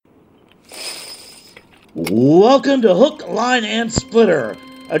Welcome to Hook, Line, and Splitter,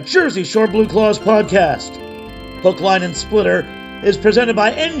 a Jersey Shore Blue Claws podcast. Hook, Line, and Splitter is presented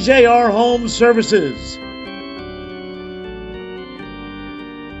by NJR Home Services.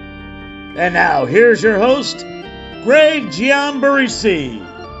 And now, here's your host, Greg Giambarisi.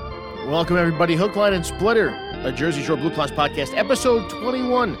 Welcome, everybody. Hook, Line, and Splitter, a Jersey Shore Blue Claws podcast, episode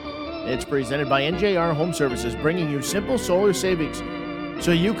 21. It's presented by NJR Home Services, bringing you simple solar savings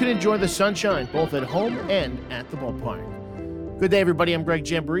so you can enjoy the sunshine both at home and at the ballpark. Good day, everybody. I'm Greg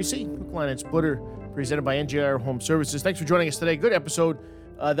Giambarisi. Hook, Line, and Splitter, presented by NJR Home Services. Thanks for joining us today. Good episode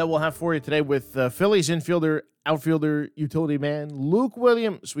that we'll have for you today with Phillies infielder, outfielder, utility man, Luke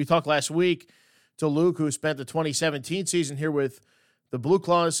Williams. We talked last week to Luke, who spent the 2017 season here with the Blue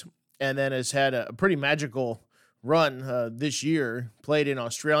Claws and then has had a pretty magical run this year. Played in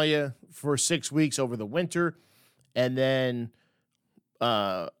Australia for 6 weeks over the winter, and then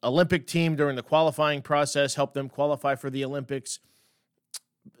Olympic team during the qualifying process, helped them qualify for the Olympics.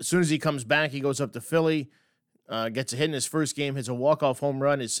 As soon as he comes back, he goes up to Philly, gets a hit in his first game, hits a walk-off home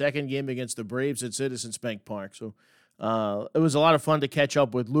run his second game against the Braves at Citizens Bank Park. So it was a lot of fun to catch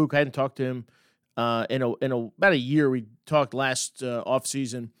up with Luke. I hadn't talked to him in about a year. We talked last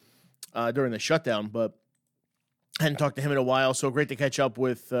offseason during the shutdown, but hadn't talked to him in a while. So great to catch up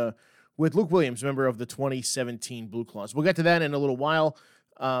with Luke Williams, member of the 2017 Blue Claws. We'll get to that in a little while.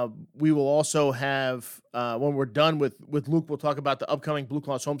 We will also have, when we're done with Luke, we'll talk about the upcoming Blue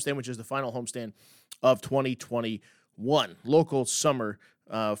Claws homestand, which is the final homestand of 2021. Local summer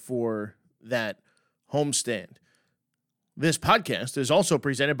for that homestand. This podcast is also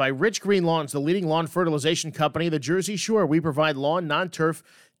presented by Rich Green Lawns, the leading lawn fertilization company, the Jersey Shore. We provide lawn, non-turf,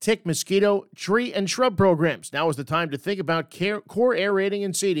 tick, mosquito, tree, and shrub programs. Now is the time to think about core aerating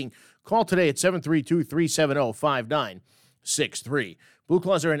and seeding. Call today at 732-370-5963. Blue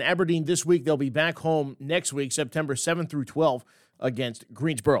Claws are in Aberdeen this week. They'll be back home next week, September 7th through 12th, against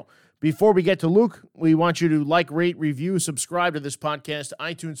Greensboro. Before we get to Luke, we want you to like, rate, review, subscribe to this podcast,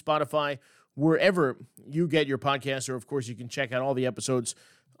 iTunes, Spotify, wherever you get your podcasts. Or, of course, you can check out all the episodes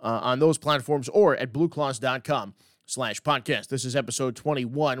on those platforms or at blueclaws.com/podcast. This is episode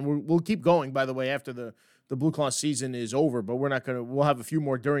 21. We'll keep going, by the way, after the Blue Claws season is over, but we'll have a few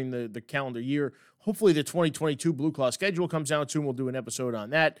more during the calendar year. Hopefully the 2022 Blue Claws schedule comes out soon. We'll do an episode on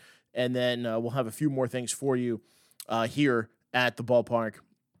that, and then we'll have a few more things for you here at the ballpark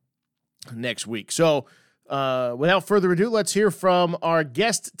next week. So without further ado, let's hear from our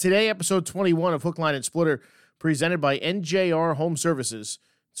guest today, episode 21 of Hook, Line, and Splitter, presented by NJR Home Services.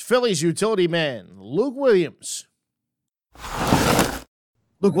 It's Phillies utility man, Luke Williams.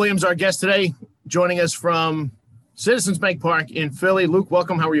 Luke Williams, our guest today, joining us from Citizens Bank Park in Philly. Luke,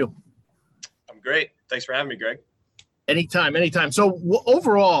 welcome. How are you? I'm great. Thanks for having me, Greg. Anytime. So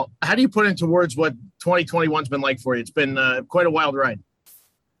overall, how do you put into words what 2021's been like for you? It's been quite a wild ride.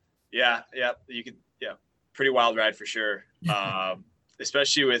 Yeah. Pretty wild ride for sure.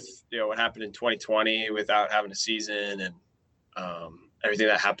 Especially with, what happened in 2020 without having a season and everything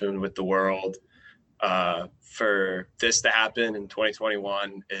that happened with the world. For this to happen in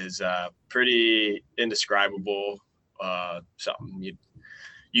 2021 is pretty indescribable. Something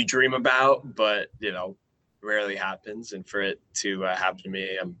you dream about, but rarely happens. And for it to happen to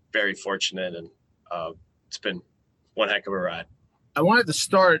me, I'm very fortunate, and it's been one heck of a ride. I wanted to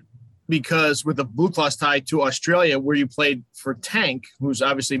start because with the Blue Claws tie to Australia, where you played for Tank, who's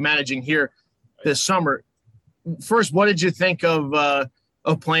obviously managing here this summer. First, what did you think of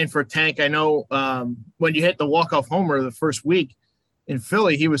playing for Tank? I know when you hit the walk-off homer the first week in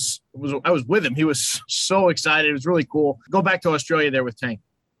Philly, I was with him. He was so excited. It was really cool. Go back to Australia there with Tank.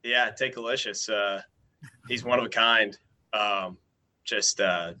 Yeah, Tank Delicious. He's one of a kind. Just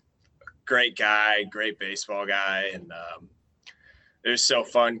a great guy, great baseball guy. And it was so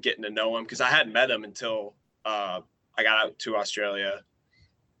fun getting to know him because I hadn't met him until I got out to Australia.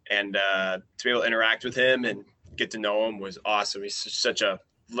 And to be able to interact with him and get to know him was awesome. He's such a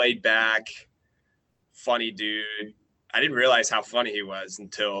laid back, funny dude. I didn't realize how funny he was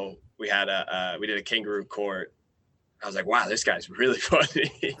until we did a kangaroo court. I was like, wow, this guy's really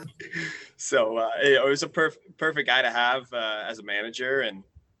funny. So it was a perfect guy to have as a manager, and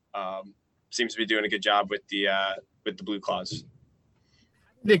seems to be doing a good job with the Blue Claws. How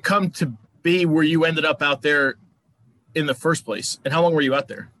did it come to be where you ended up out there in the first place, and how long were you out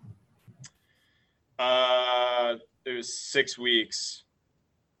there? It was 6 weeks.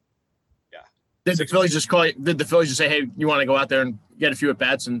 Yeah. Did the Phillies just call you? Did the Phillies just say, "Hey, you want to go out there and get a few at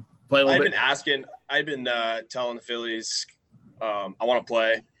bats and play a little bit?" I've been telling the Phillies, I want to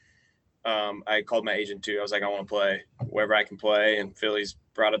play. I called my agent too. I was like, I want to play wherever I can play. And Phillies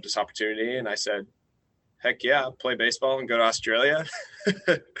brought up this opportunity, and I said, heck yeah, play baseball and go to Australia.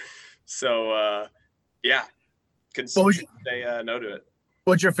 So, yeah, couldn't say no to it.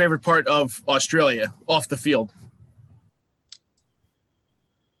 What's your favorite part of Australia off the field?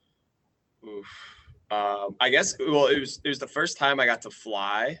 Oof. I guess, well, it was the first time I got to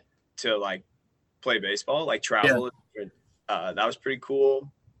fly to like play baseball, like travel. Yeah. That was pretty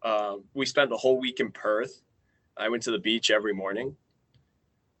cool. We spent the whole week in Perth. I went to the beach every morning.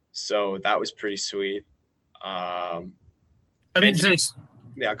 So that was pretty sweet. Yeah,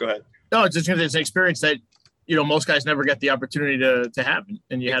 go ahead. No, it's just because it's an experience that, most guys never get the opportunity to have.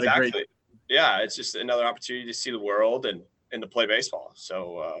 And you had a great. Yeah, it's just another opportunity to see the world and to play baseball.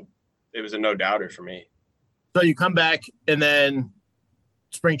 So it was a no doubter for me. So you come back and then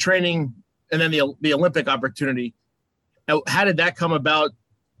spring training and then the Olympic opportunity. How did that come about?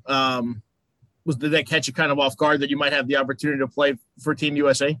 Did that catch you kind of off guard that you might have the opportunity to play for Team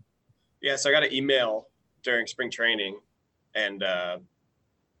USA? Yeah, so I got an email during spring training, and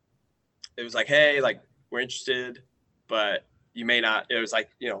it was like, hey, like, we're interested, but you may not. It was like,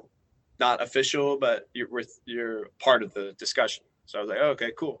 not official, but you're part of the discussion. So I was like, oh,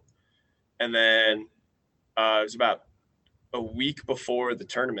 okay, cool. And then it was about a week before the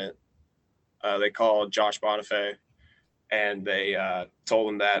tournament. They called Josh Bonifay, and they told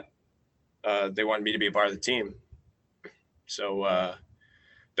him that they wanted me to be a part of the team. So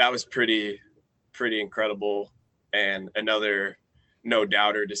that was pretty incredible, and another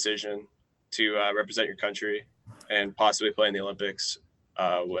no-doubter decision to represent your country and possibly play in the Olympics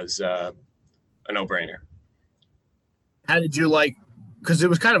was a no-brainer. How did you because it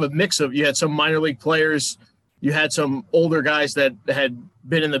was kind of a mix of, you had some minor league players, you had some older guys that had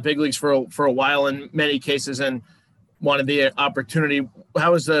been in the big leagues for a while in many cases and wanted the opportunity.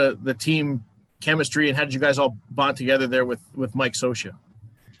 How was the team chemistry, and how did you guys all bond together there with Mike Scioscia?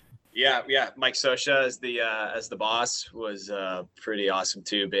 Yeah. Mike Scioscia as the boss was pretty awesome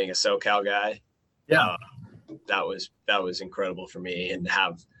too, being a SoCal guy. Yeah. That was incredible for me, and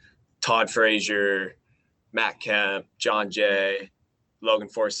have Todd Frazier, Matt Kemp, John Jay, Logan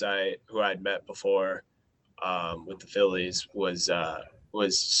Forsythe, who I'd met before with the Phillies, was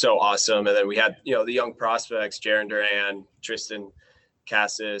so awesome. And then we had, the young prospects, Jarren Duran, Tristan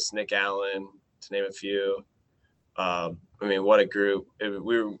Cassis, Nick Allen, to name a few. What a group.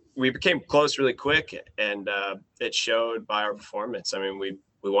 We became close really quick, and it showed by our performance. We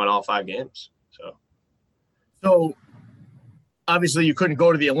won all 5 games. So obviously you couldn't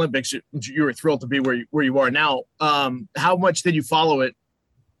go to the Olympics. You were thrilled to be where you are now. How much did you follow it?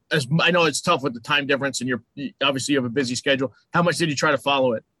 As I know it's tough with the time difference, and obviously you have a busy schedule. How much did you try to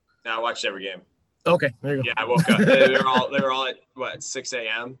follow it? I watched every game. Okay, there you go. Yeah, I woke up. they were all at 6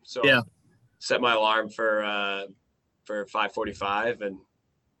 a.m. So yeah, set my alarm for 5:45, and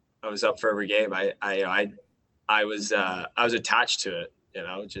I was up for every game. I was attached to it.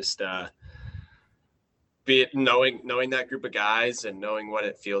 Just be it knowing that group of guys and knowing what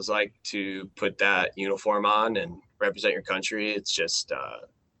it feels like to put that uniform on and represent your country. It's just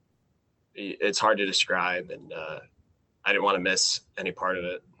it's hard to describe, and I didn't want to miss any part of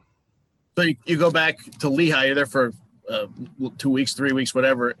it. So you go back to Lehigh. You're there for 2 weeks, 3 weeks,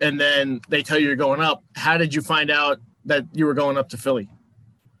 whatever, and then they tell you you're going up. How did you find out that you were going up to Philly?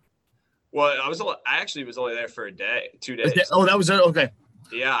 Well, I actually was only there for 2 days. Oh, that was it. Okay.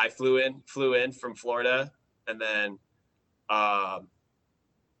 Yeah, I flew in from Florida, and then the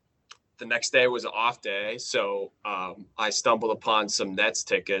next day was an off day, so I stumbled upon some Nets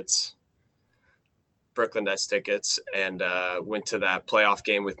tickets, Brooklyn Nets tickets, and went to that playoff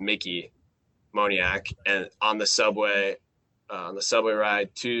game with Mickey Moniak. And on the subway ride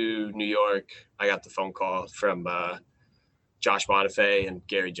to New York, I got the phone call from Josh Bonifay and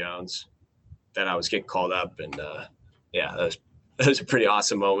Gary Jones that I was getting called up, and that was a pretty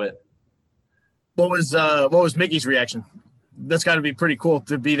awesome moment. What was Mickey's reaction? That's got to be pretty cool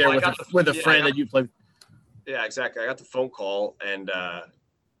to be there with a friend that you played. Yeah, exactly. I got the phone call and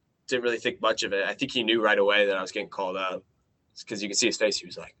didn't really think much of it. I think he knew right away that I was getting called up, because you can see his face. He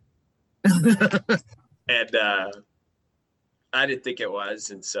was like, and I didn't think it was.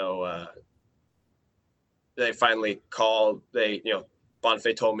 And so they finally called.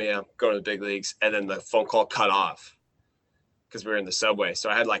 Bonifay told me I'm going to the big leagues, and then the phone call cut off because we were in the subway. So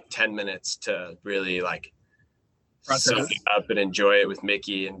I had 10 minutes to really soak it up and enjoy it with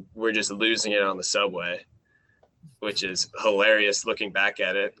Mickey, and we're just losing it on the subway, which is hilarious looking back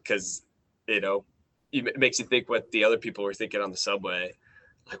at it, because it makes you think what the other people were thinking on the subway.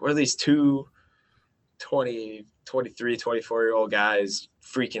 What are these two 20, 23, 24-year-old guys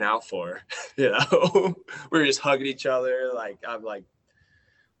freaking out for? We're just hugging each other. I'm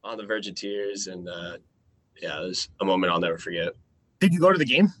on the verge of tears, and yeah, it was a moment I'll never forget. Did you go to the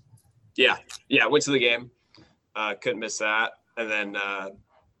game? Yeah. I went to the game. Couldn't miss that. And then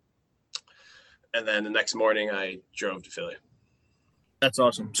the next morning I drove to Philly. That's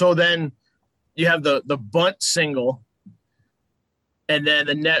awesome. So then you have the bunt single, and then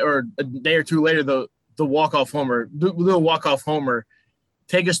the net, or a day or two later, the walk-off homer, the little walk-off homer.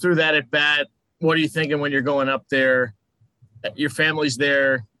 Take us through that at bat. What are you thinking when you're going up there? Your family's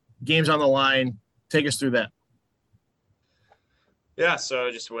there, game's on the line. Take us through that. Yeah, so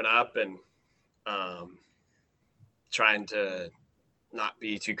I just went up and trying to not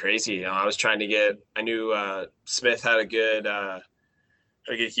be too crazy. You know, I was trying to I knew Smith had a good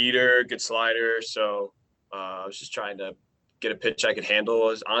heater, good slider. So I was just trying to get a pitch I could handle. I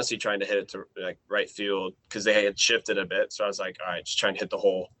was honestly trying to hit it to like right field because they had shifted a bit. So I was like, all right, just trying to hit the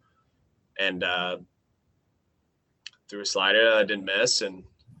hole. And threw a slider that I didn't miss. And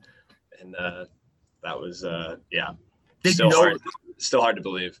that was, yeah. Still hard to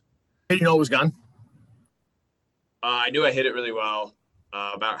believe. Did you know it was gone? I knew I hit it really well,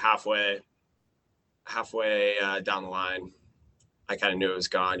 about halfway down the line. I kind of knew it was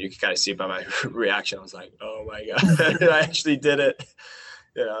gone. You could kind of see by my reaction. I was like, oh my God, I actually did it.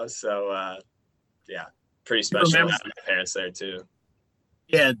 You know, so yeah, pretty special. Having my parents there too.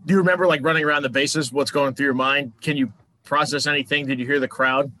 Yeah. Do you remember like running around the bases? What's going through your mind? Can you process anything? Did you hear the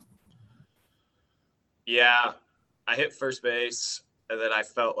crowd? Yeah, I hit first base, and then I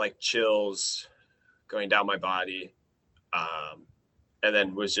felt like chills going down my body, and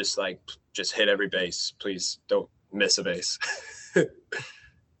then was just like, just hit every base. Please don't miss a base.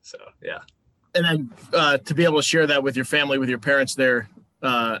 So, yeah. And then to be able to share that with your family, with your parents there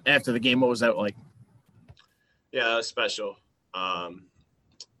after the game, what was that like? Yeah, that was special. And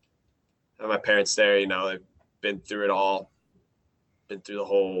my parents there, you know, they've been through it all, been through the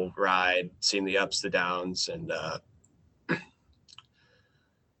whole ride, seen the ups, the downs. And,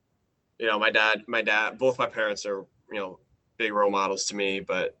 you know, my dad, both my parents are, you know, big role models to me,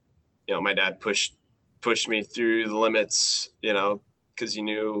 but, you know, my dad pushed me through the limits, you know, because he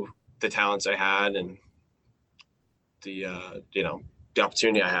knew the talents I had and the, you know, the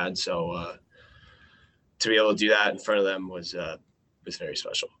opportunity I had. So to be able to do that in front of them was very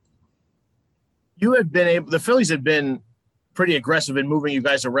special. You had been the Phillies had been pretty aggressive in moving you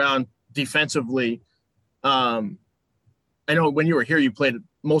guys around defensively. I know when you were here, you played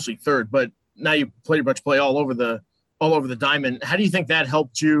mostly third, but now you pretty much play all over the diamond. How do you think that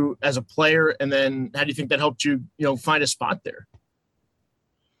helped you as a player? And then how do you think that helped you, you know, find a spot there?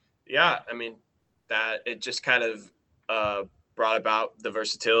 Yeah. I mean, that it just kind of brought about the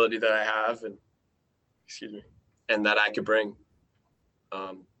versatility that I have and that I could bring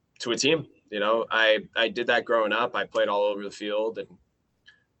to a team. You know, I did that growing up. I played all over the field, and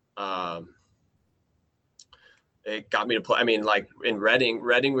it got me to play. I mean, like in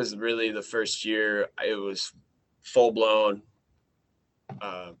Reading was really the first year it was full blown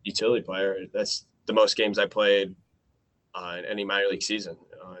utility player. That's the most games I played in any minor league season.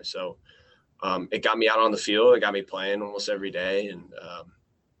 So it got me out on the field. It got me playing almost every day, and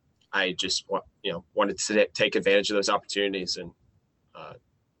I just wanted to take advantage of those opportunities, and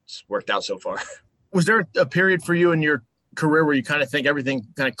it's worked out so far. Was there a period for you in your career where you kind of think everything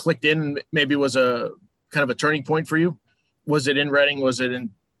kind of clicked in? Maybe was a kind of a turning point for you? Was it in Reading? Was it in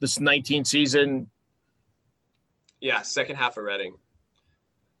this 19 season? Yeah, second half of Reading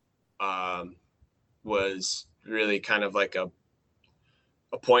was really kind of like a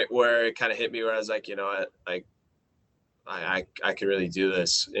point where it kind of hit me where I was like, you know what, like I could really do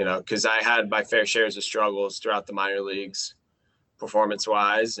this, you know, because I had my fair shares of struggles throughout the minor leagues,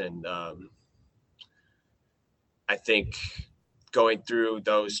 performance-wise, and I think going through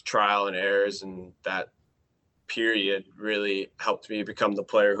those trial and errors and that period really helped me become the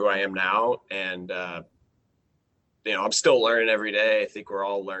player who I am now. And you know, I'm still learning every day. I think we're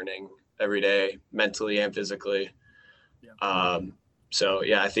all learning every day, mentally and physically. Yeah. So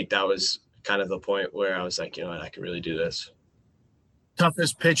yeah, I think that was kind of the point where I was like, you know what, I can really do this.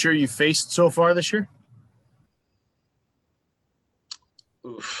 Toughest pitcher you faced so far this year?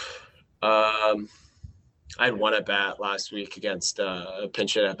 Oof. I had one at bat last week against a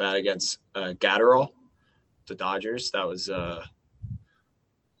pinch hit at bat against Gatterall, the Dodgers. That was that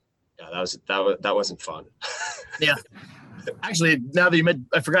wasn't fun. Yeah. Actually, now that you mentioned,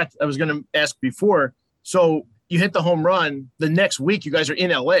 I forgot I was going to ask before. So you hit the home run. The next week, you guys are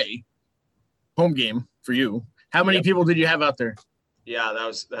in LA. Home game for you. How many people did you have out there? Yeah, that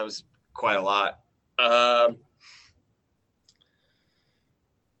was quite a lot. I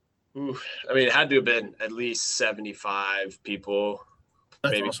mean, it had to have been at least 75 people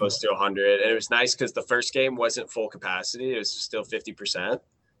maybe awesome. Close to 100. And it was nice because the first game wasn't full capacity. It was still 50%.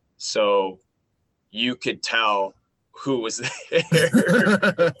 So you could tell who was there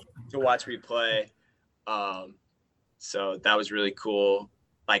to watch me play. So that was really cool.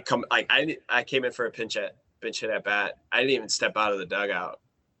 I came in for a pinch hit at bat. I didn't even step out of the dugout,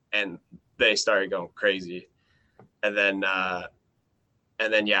 and they started going crazy. And then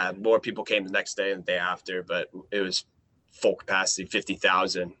yeah, more people came the next day and the day after, but it was full capacity,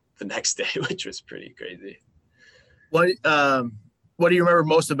 50,000 the next day, which was pretty crazy. What do you remember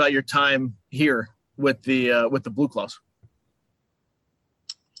most about your time here with the Blue Claws?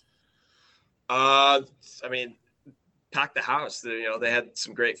 I mean, packed the house. They had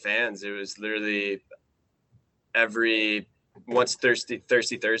some great fans. It was literally once Thirsty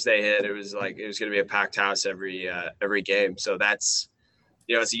Thursday hit, it was going to be a packed house every game. So that's,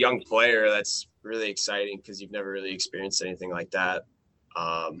 as a young player, that's really exciting because you've never really experienced anything like that.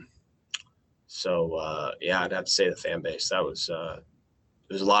 Yeah, I'd have to say the fan base. That was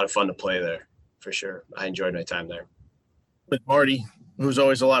it was a lot of fun to play there for sure. I enjoyed my time there. With Marty, who's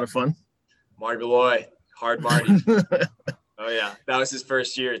always a lot of fun. Marty Beloy, hard Marty. Oh yeah, that was his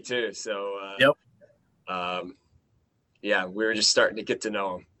first year too. So yep. Yeah, we were just starting to get to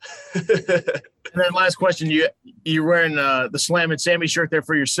know him. And then last question, you're wearing the Slam and Sammy shirt there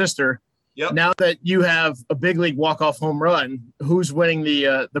for your sister. Yep. Now that you have a big league walk-off home run, who's winning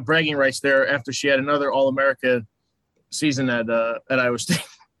the bragging rights there after she had another All-America season at Iowa State?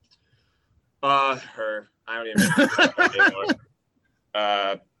 Her. I don't even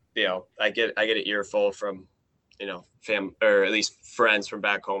know. I get an earful from, fam, or at least friends from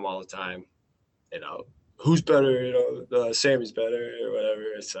back home all the time. Who's better? Sammy's better or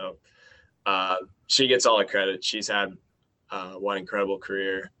whatever. So she gets all the credit. She's had one incredible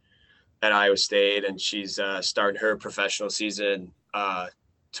career at Iowa State, and she's starting her professional season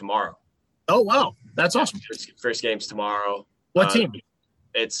tomorrow. Oh wow, that's awesome! First game's tomorrow. What team?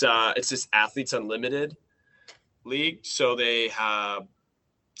 It's this Athletes Unlimited league. So there's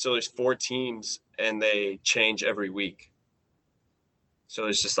 4 teams, and they change every week. So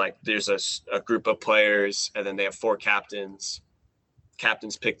it's just there's a group of players, and then they have 4 captains.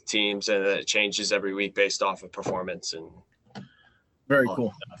 Captains pick the teams, and then it changes every week based off of performance and. Very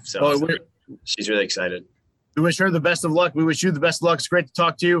cool. So she's really excited. We wish her the best of luck. We wish you the best of luck. It's great to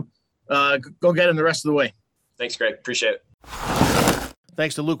talk to you. Go get him the rest of the way. Thanks, Greg. Appreciate it.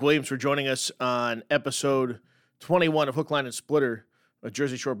 Thanks to Luke Williams for joining us on episode 21 of Hook, Line, and Splitter, a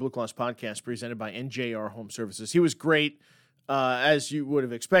Jersey Shore Blue Claws podcast presented by NJR Home Services. He was great. As you would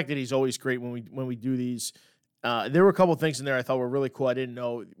have expected, he's always great when we do these. There were a couple of things in there I thought were really cool. I didn't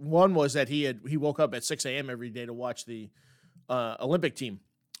know. One was that he woke up at 6 a.m. every day to watch the Olympic team.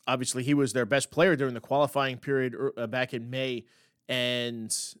 Obviously, he was their best player during the qualifying period back in May,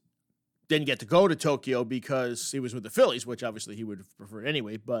 and didn't get to go to Tokyo because he was with the Phillies, which obviously he would have preferred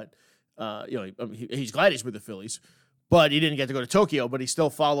anyway. But he's glad he's with the Phillies. But he didn't get to go to Tokyo, but he still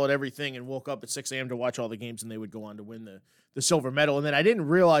followed everything and woke up at 6 a.m. to watch all the games, and they would go on to win the silver medal. And then I didn't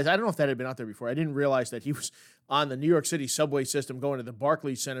realize, I don't know if that had been out there before, I didn't realize that he was on the New York City subway system going to the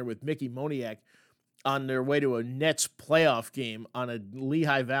Barclays Center with Mickey Moniak on their way to a Nets playoff game on a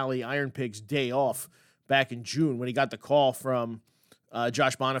Lehigh Valley Iron Pigs day off back in June when he got the call from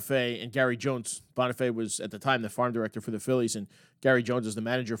Josh Bonifay and Gary Jones. Bonifay was, at the time, the farm director for the Phillies, and Gary Jones is the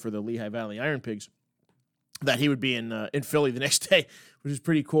manager for the Lehigh Valley Iron Pigs, that he would be in Philly the next day, which is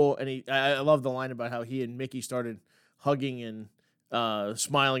pretty cool. And I love the line about how he and Mickey started hugging and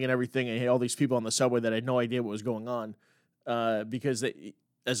smiling and everything, and he had all these people on the subway that had no idea what was going on because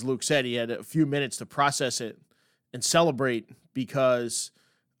as Luke said, he had a few minutes to process it and celebrate because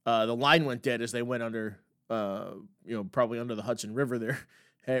the line went dead as they went under, probably under the Hudson River there,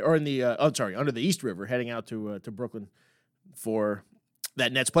 or in the under the East River, heading out to Brooklyn for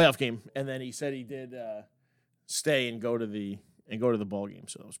that Nets playoff game. And then he said he did stay and go to the ball game,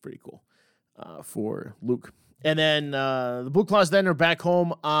 so that was pretty cool for Luke. And then the Blue Claws then are back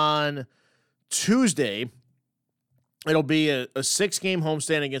home on Tuesday. It'll be a 6-game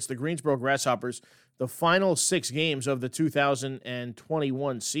homestand against the Greensboro Grasshoppers, the final 6 games of the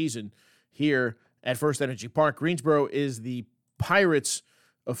 2021 season here at First Energy Park. Greensboro is the Pirates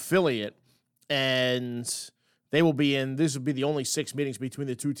affiliate, and they will be in. This will be the only 6 meetings between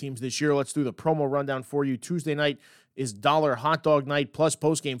the two teams this year. Let's do the promo rundown for you. Tuesday night is Dollar Hot Dog Night plus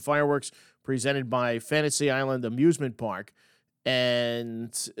post-game fireworks presented by Fantasy Island Amusement Park. And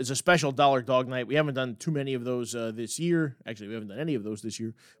it's a special Dollar Dog Night. We haven't done too many of those this year. Actually, we haven't done any of those this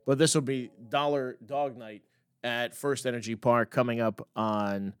year. But this will be Dollar Dog Night at First Energy Park coming up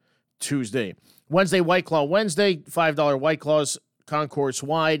on Tuesday. Wednesday, White Claw Wednesday. $5 White Claws concourse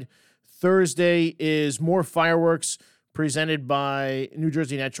wide. Thursday is more fireworks presented by New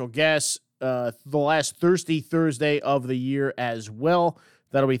Jersey Natural Gas. The last Thirsty Thursday of the year as well.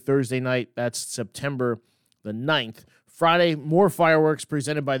 That'll be Thursday night. That's September the 9th. Friday, more fireworks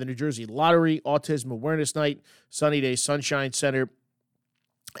presented by the New Jersey Lottery, Autism Awareness Night, Sunny Day Sunshine Center.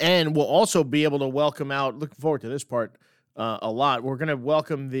 And we'll also be able to welcome out, looking forward to this part a lot, we're going to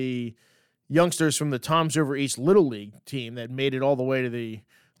welcome the youngsters from the Toms River East Little League team that made it all the way to the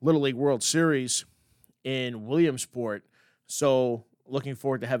Little League World Series in Williamsport. So looking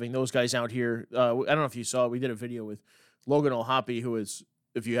forward to having those guys out here. I don't know if you saw, we did a video with Logan O'Hoppe, who is,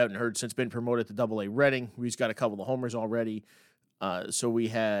 if you haven't heard, since been promoted to AA Reading. He's got a couple of homers already. So we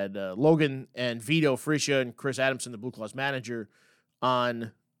had Logan and Vito Frischia and Chris Adamson, the Blue Claws manager,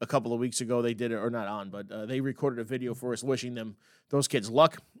 on a couple of weeks ago. They did it, or not on, but they recorded a video for us wishing those kids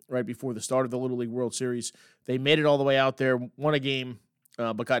luck right before the start of the Little League World Series. They made it all the way out there, won a game,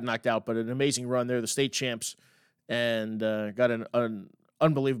 but got knocked out. But an amazing run. They're the state champs and got an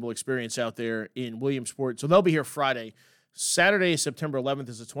unbelievable experience out there in Williamsport. So they'll be here Friday. Saturday, September 11th,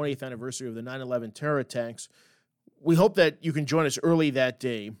 is the 20th anniversary of the 9/11 terror attacks. We hope that you can join us early that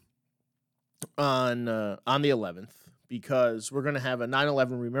day on the 11th, because we're going to have a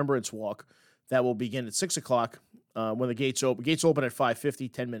 9/11 Remembrance Walk that will begin at 6 o'clock when the gates open. Gates open at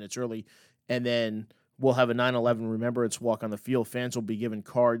 5:50, 10 minutes early, and then we'll have a 9/11 Remembrance Walk on the field. Fans will be given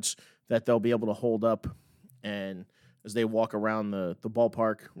cards that they'll be able to hold up, and as they walk around the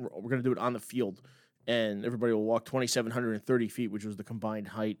ballpark, we're going to do it on the field, and everybody will walk 2,730 feet, which was the combined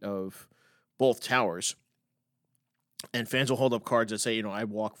height of both towers. And fans will hold up cards that say, I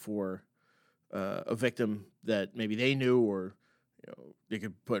walk for a victim that maybe they knew, or they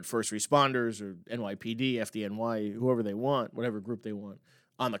could put first responders or NYPD, FDNY, whoever they want, whatever group they want,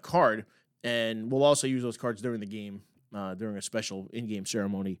 on the card. And we'll also use those cards during the game, during a special in-game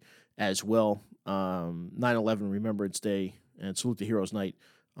ceremony as well. 9/11 Remembrance Day and Salute the Heroes Night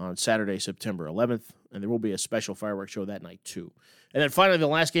on Saturday, September 11th. And there will be a special fireworks show that night too. And then finally, the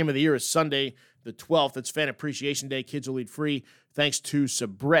last game of the year is Sunday, the 12th. It's Fan Appreciation Day. Kids will eat free thanks to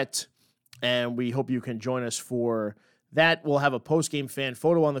Sabret. And we hope you can join us for that. We'll have a post-game fan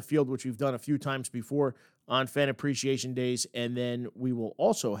photo on the field, which we've done a few times before on Fan Appreciation Days. And then we will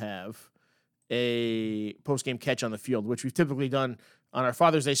also have a post-game catch on the field, which we've typically done on our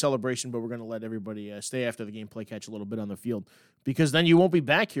Father's Day celebration, but we're going to let everybody stay after the game, play catch a little bit on the field, because then you won't be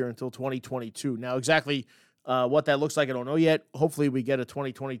back here until 2022. Now, exactly what that looks like, I don't know yet. Hopefully we get a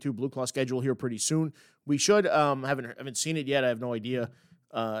 2022 Blue Claw schedule here pretty soon. We should. Haven't seen it yet. I have no idea.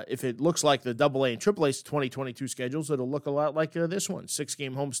 If it looks like the AA and AAA 2022 schedules, it'll look a lot like this one.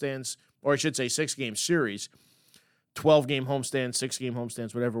 6-game homestands, or I should say 6-game series. 12-game homestands, 6-game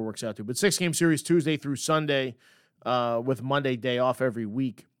homestands, whatever works out to. But 6-game series Tuesday through Sunday with Monday day off every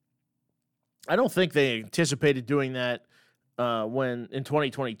week. I don't think they anticipated doing that when in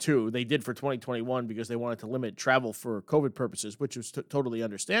 2022. They did for 2021 because they wanted to limit travel for COVID purposes, which was totally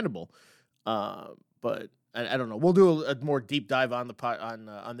understandable. But I don't know. We'll do a more deep dive on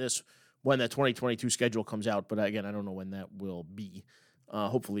on this when the 2022 schedule comes out. But again, I don't know when that will be.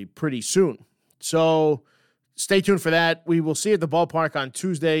 Hopefully pretty soon. So stay tuned for that. We will see you at the ballpark on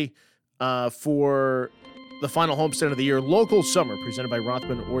Tuesday for the final homestand of the year, Local Summer, presented by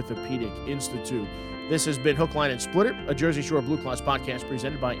Rothman Orthopedic Institute. This has been Hook, Line, and Splitter, a Jersey Shore Blue Claws podcast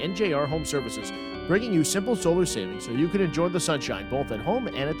presented by NJR Home Services, bringing you simple solar savings so you can enjoy the sunshine both at home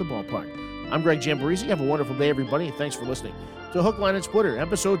and at the ballpark. I'm Greg Jamborisi. Have a wonderful day, everybody, and thanks for listening to Hook, Line, and Splitter,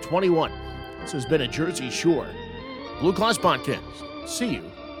 episode 21. This has been a Jersey Shore Blue Claws podcast. See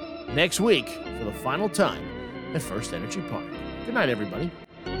you next week for the final time at First Energy Park. Good night, everybody.